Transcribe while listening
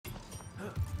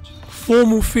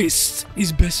formal fist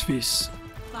is best fist.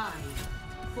 5,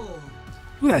 4.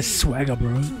 Look at that swagger,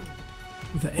 bro.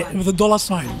 With a dollar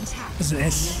sign as an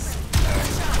S.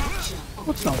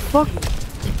 What the fuck?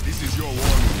 This is your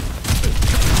warning.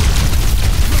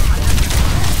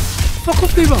 Fuck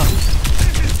off, Diva.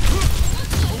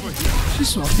 She's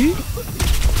sloppy.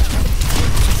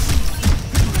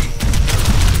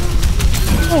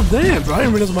 Oh damn, bro! I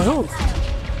didn't realize my health.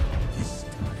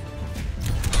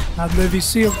 Have no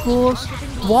VC, of course.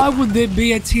 Why would there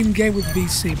be a team game with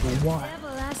VC, bro? Why?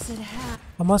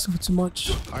 I'm asking for too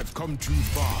much. I've come too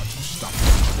far to stop.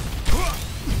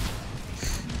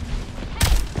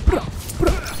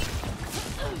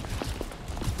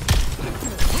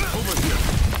 Over here.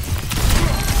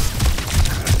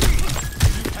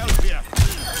 Help here.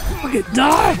 Okay,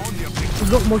 die!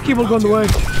 Look, my keyboard gone away.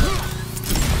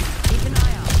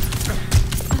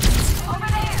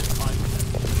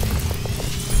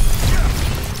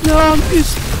 No, I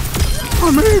missed.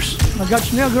 I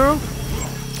got you now, girl.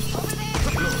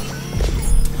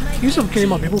 Can you stop killing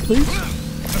my people, please?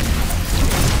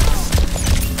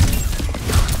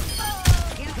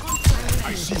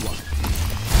 I see one.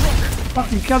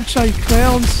 Fucking capture, you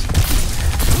clowns.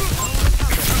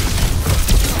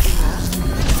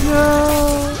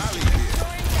 No.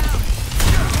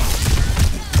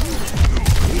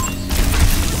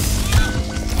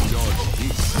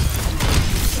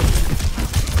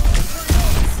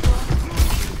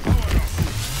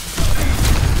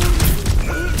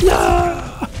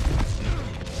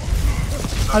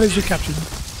 How did you capture them?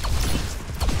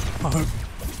 I hope.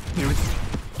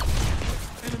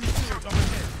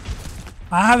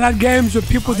 I have had games where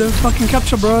people don't fucking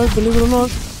capture, bro, believe it or not.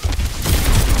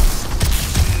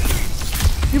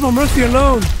 Leave my Mercy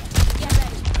alone.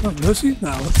 Not Mercy?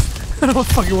 No. I don't know what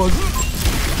the fuck it was.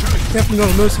 Definitely not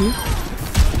a Mercy.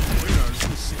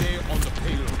 Stay on the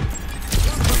payload.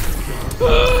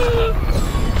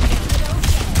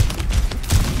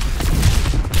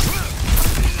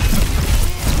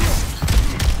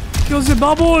 Kills the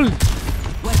bubble!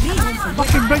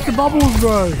 Fucking break the bubbles,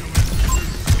 bro!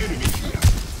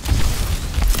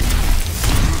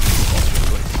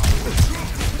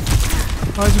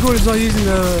 Oh, it's good, it's not using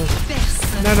the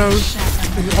nano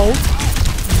in the hold.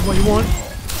 This is what you want.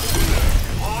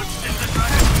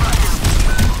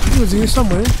 He was here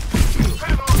somewhere.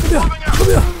 Come here! Come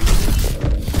here!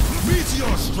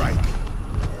 Meteor strike!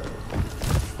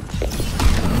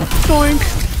 Doink!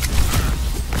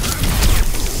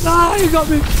 Ah, you got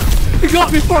me! You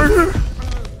got me, partner!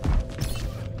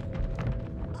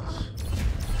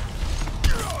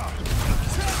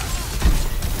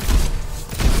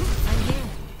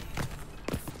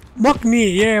 Mock knee,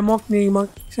 yeah, mock knee, mock...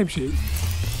 Same shit.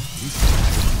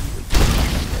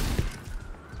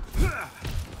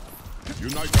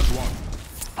 Unite as one.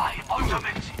 My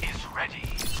ultimate is ready.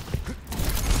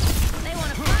 They want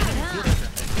to fight, huh?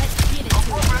 Let's get it to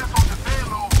Progress on the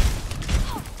payload.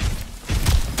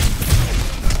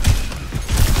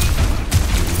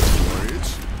 Wait,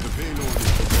 the payload is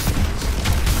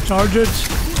progressing. Charge it.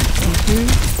 Thank you.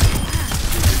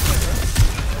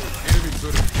 Enemy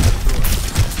turret destroyed.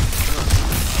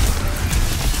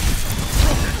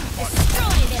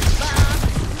 destroy them, Bob.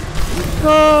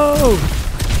 Go!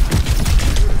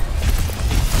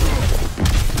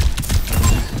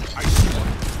 I see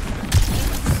one.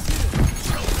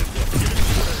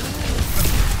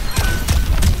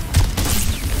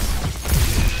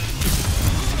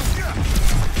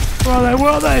 Where are they?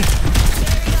 Where are they?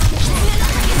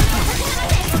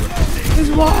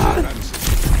 There's one!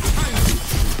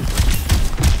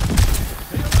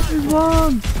 There's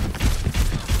one!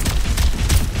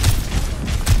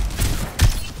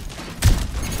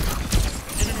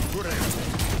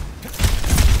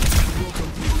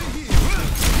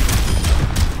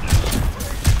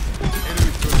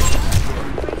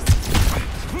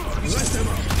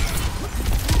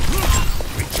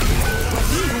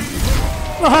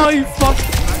 Oh, you fuck!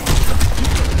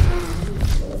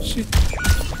 Shit.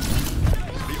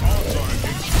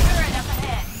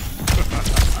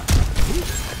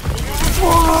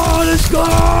 Oh, let's go!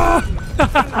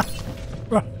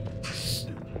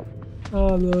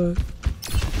 Oh no.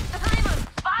 I'm on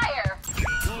fire.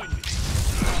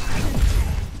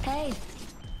 Hey.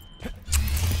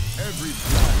 Every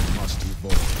plan must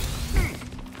evolve.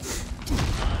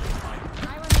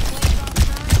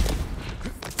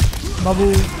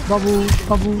 Bubble, bubble,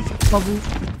 bubble, bubble.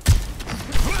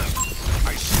 I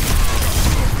see.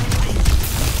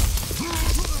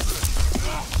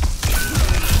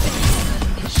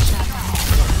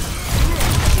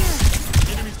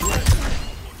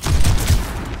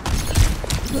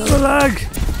 No lag!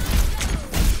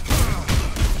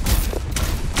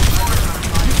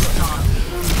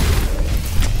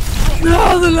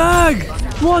 No, the lag!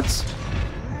 What?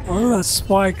 Oh, that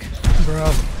spike,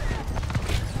 bro.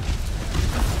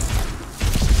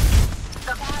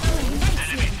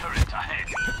 Enemy turret ahead.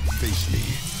 Face me.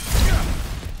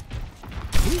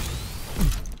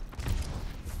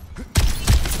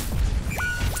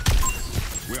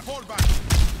 We're fall back.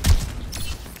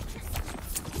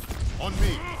 On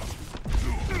me.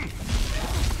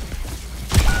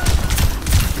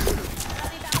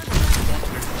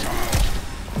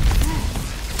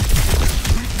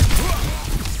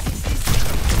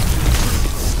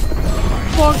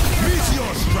 Fuck!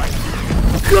 Meteor strike.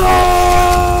 Go!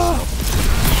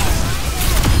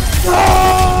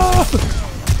 Ah!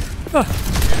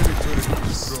 Enemy turret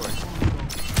destroyed.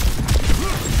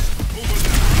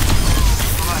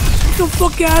 Get the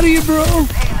fuck out of here, bro!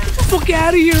 Get the fuck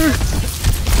out of here!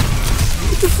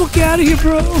 Get the fuck out of here,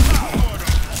 bro!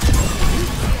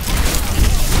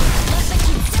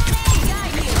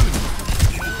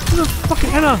 Get the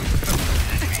fucking Anna!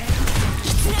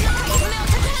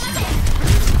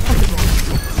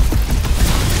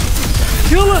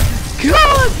 Kill it! Kill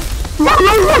it!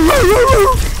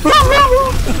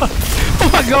 Oh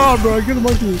my god, bro! Get a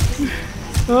monkey!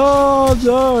 Oh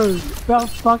no! About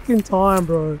fucking time,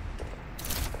 bro.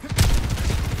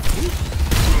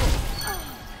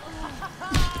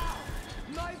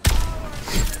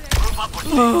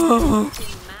 Oh.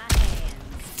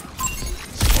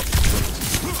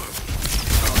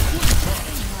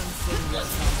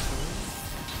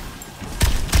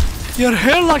 Your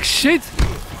hair like shit!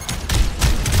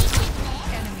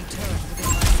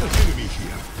 Enemy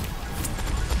here.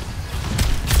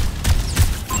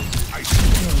 I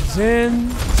see.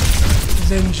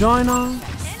 Zengina.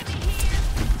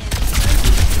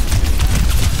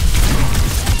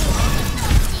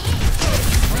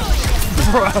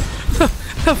 Bro,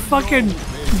 fucking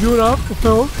build up,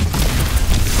 Phil.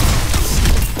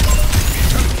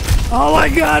 Oh my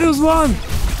god, it was one!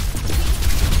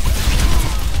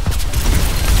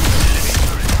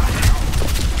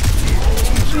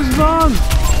 It was one!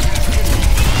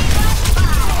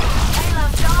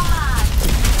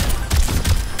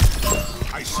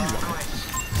 I see one.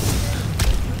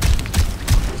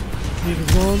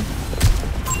 Needed one.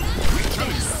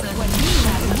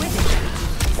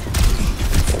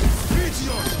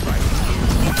 Meteor strike.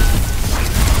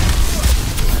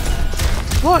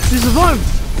 What? There's a one!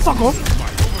 Fuck off!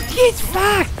 Get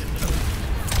back!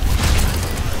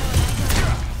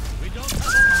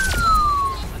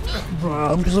 Bro,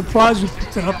 I'm surprised we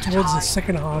picked it up towards the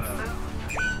second half.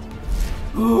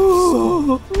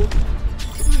 Oh.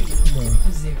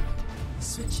 0.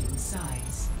 Switching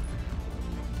sides.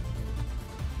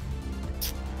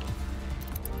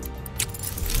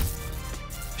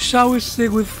 Shall we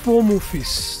stick with formal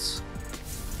fists?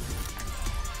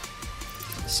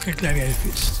 Let's gladiator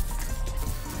fist.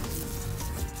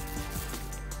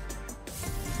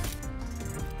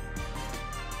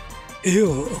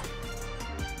 Ew.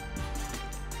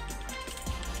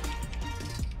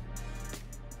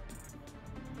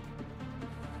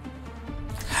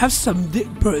 Have some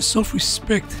bro,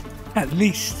 self-respect, at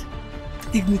least.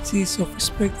 Dignity,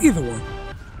 self-respect, either one.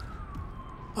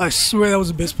 I swear that was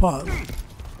the best part.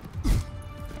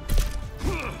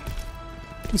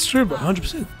 It's true, bro,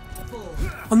 100%. 4,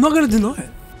 I'm not gonna deny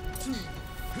it. 2,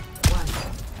 1.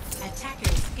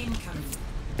 Attackers incoming.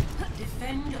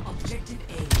 Defend objective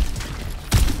A.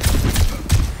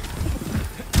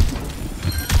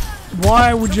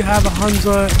 Why would you have a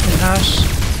Hanzo and Ash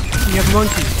and you have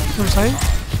Monkey? You know what I'm saying?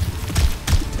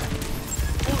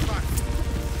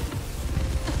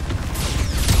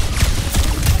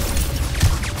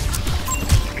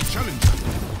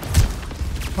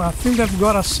 Well, I think they've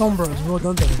got a Sombra as well,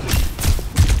 don't they?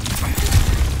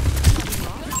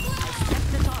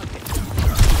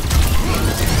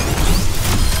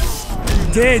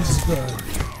 Dead, bro.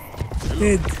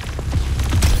 Dead.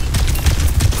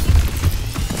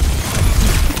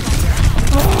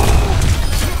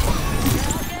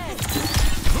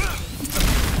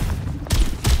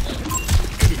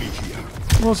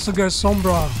 Wants to go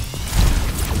Sombra.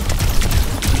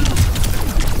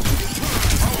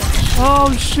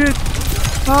 Oh shit!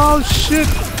 Oh shit!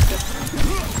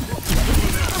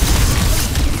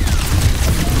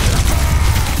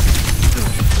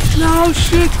 No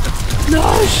shit!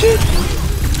 No shit!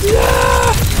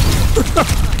 Yeah!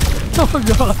 Oh my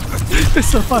god! We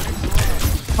survived.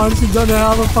 I honestly don't know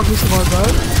how the fuck we survived, bro.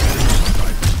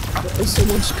 There's so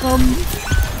much come.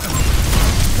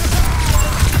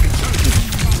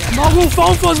 Marvel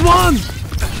Falfas won!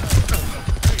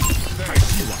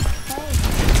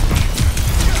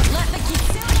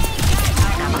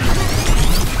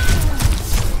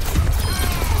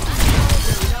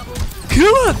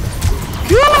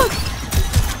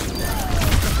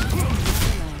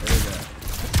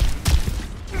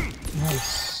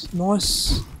 Nice.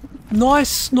 Nice. Nice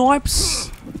snipes.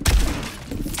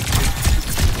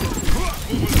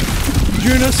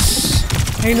 Junus.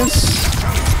 Anus.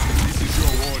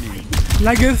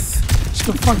 Laggeth. Just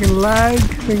a fucking lag.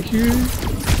 Thank you.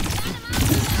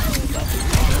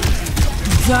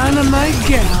 Dynamite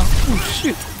get out. Oh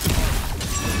shit.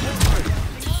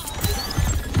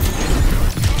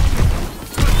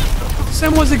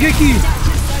 Sam was a geeky.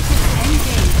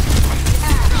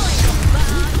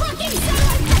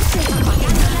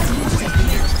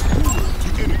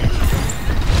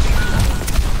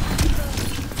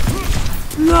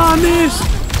 No, I missed.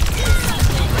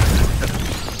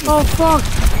 Oh fuck.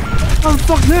 I'm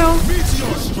fucked now.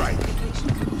 Meteor strike.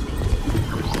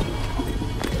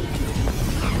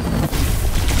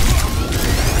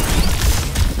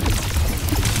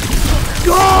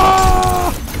 Go!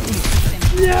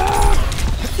 Yeah!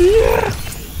 Yeah!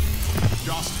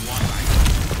 Just one life.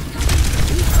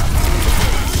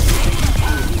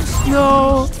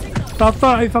 No! I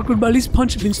thought if I could at least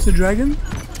punch against the dragon.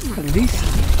 At least.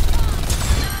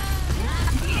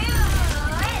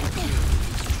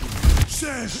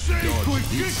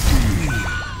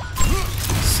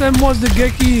 Sam was the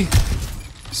Geki!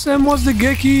 Sam was the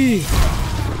Geki!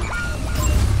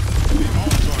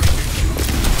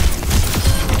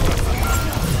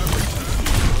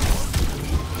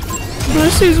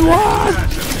 This is what?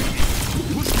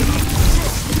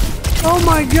 Oh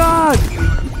my god!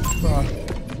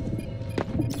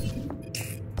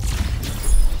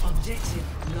 Objective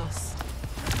lost.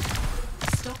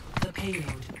 Stop the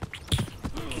payload.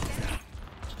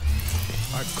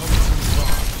 I've come too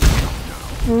far.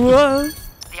 Whoa.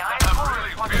 The Iron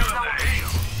Force wants to know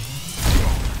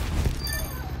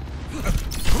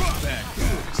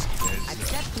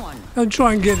Accept one. I'll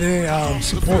try and get a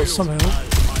support somehow.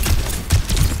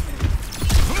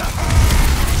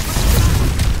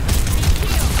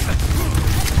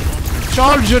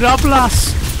 Charge it up,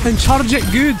 lass! And charge it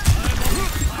good!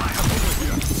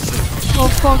 Oh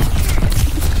fuck!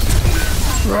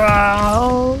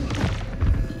 Wow!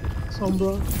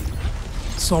 Sombra.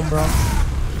 Sombra.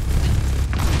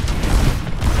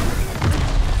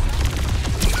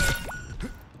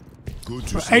 Good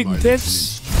to 8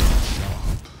 deaths.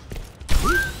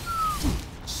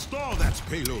 Stall that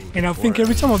payload. And I think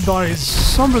every time I die,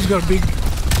 Sombra's got a big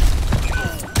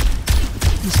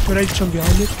inspiration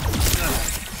behind it.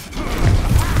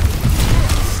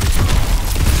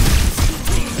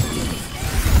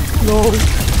 No.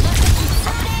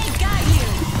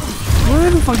 Where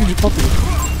the fuck did you pop it?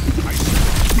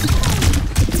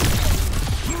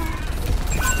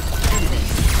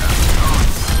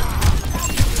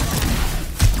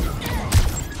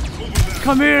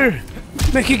 Come here,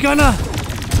 Mexicana.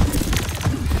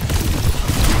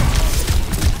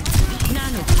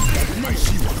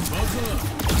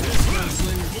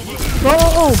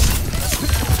 Oh!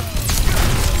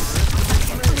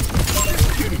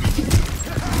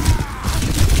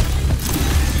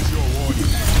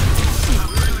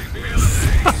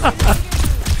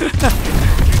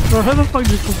 Bro, how the fuck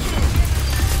did you come?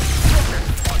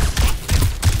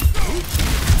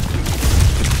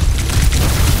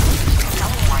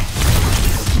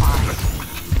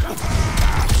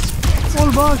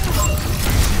 All back.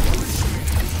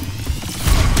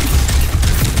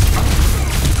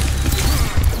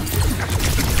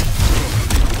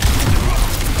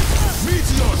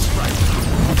 Meteor strike.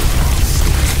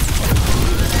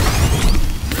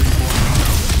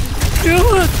 Kill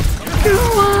it!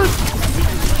 Kill it!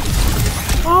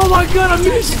 Oh my god, I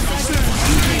missed!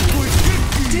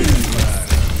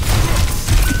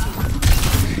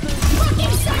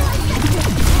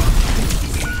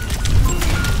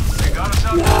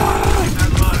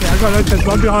 Yeah, I got no chance.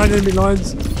 Run behind enemy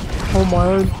lines on my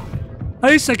own.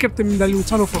 At least I kept them in that little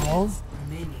tunnel for a while.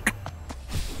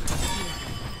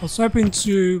 I was hoping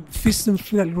to fist them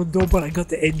through that little door, but I got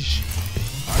the edge.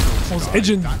 I was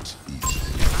edging.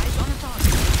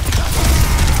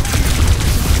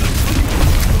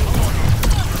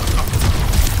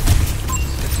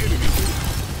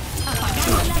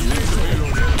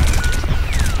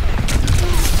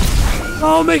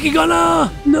 Oh,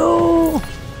 Mexicana! No!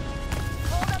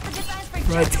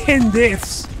 Right, 10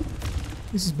 deaths.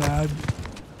 This is bad.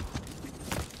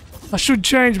 I should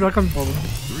change, but I can't bother.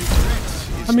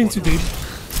 I'm in too deep.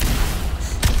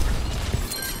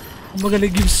 I'm not gonna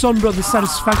give Sombra the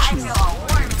satisfaction. You know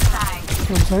what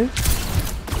I'm saying?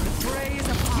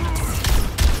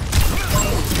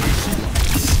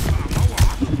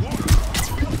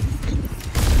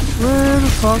 Where the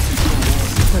fuck?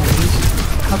 There he is.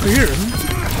 I could hear him,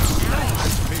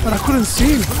 but I couldn't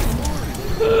see him.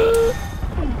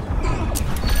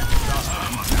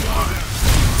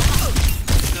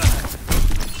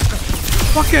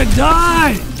 Fucking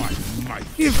die!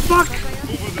 You fuck!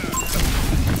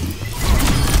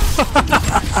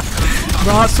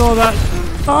 Bro, I saw that.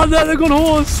 Oh no, they've got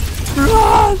horse!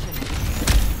 Run!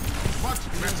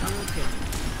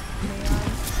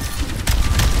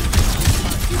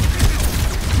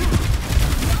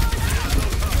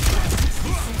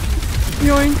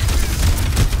 Yoink!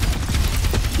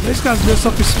 This guy's got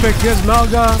some respect. He has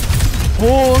Malga,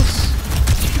 horse.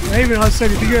 I even I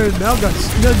said if you get Malga,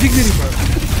 no dignity, bro.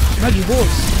 Imagine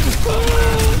horse.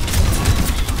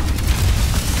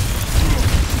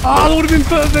 Oh, that would have been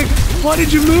perfect. Why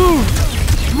did you move?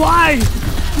 Why?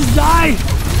 Just die.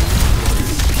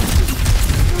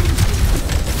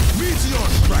 Meteor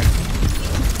strike.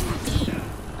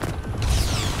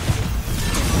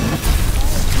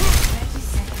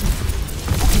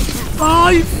 Oh,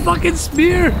 you fucking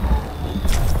spear.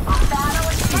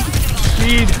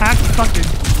 Speed, hack, fucking.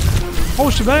 Oh,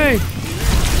 shebang.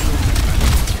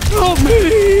 Help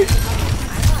me.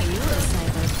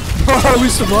 Oh, we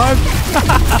survived?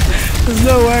 There's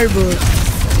no way, bro.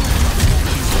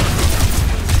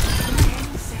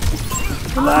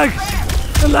 The lag!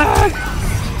 The lag!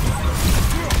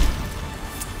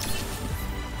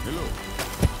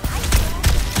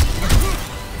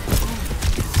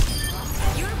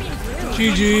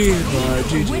 GG, bro.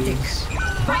 GG's.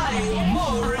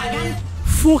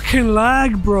 Fucking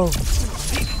lag, bro.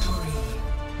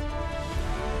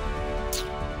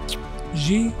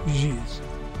 GG's.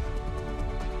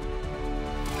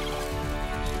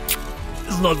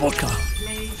 It's not vodka.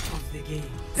 Play of the game.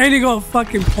 And he got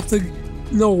fucking potted.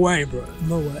 No way, bro.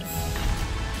 No way.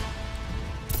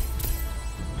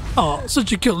 Oh,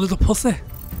 such a cute little pussy.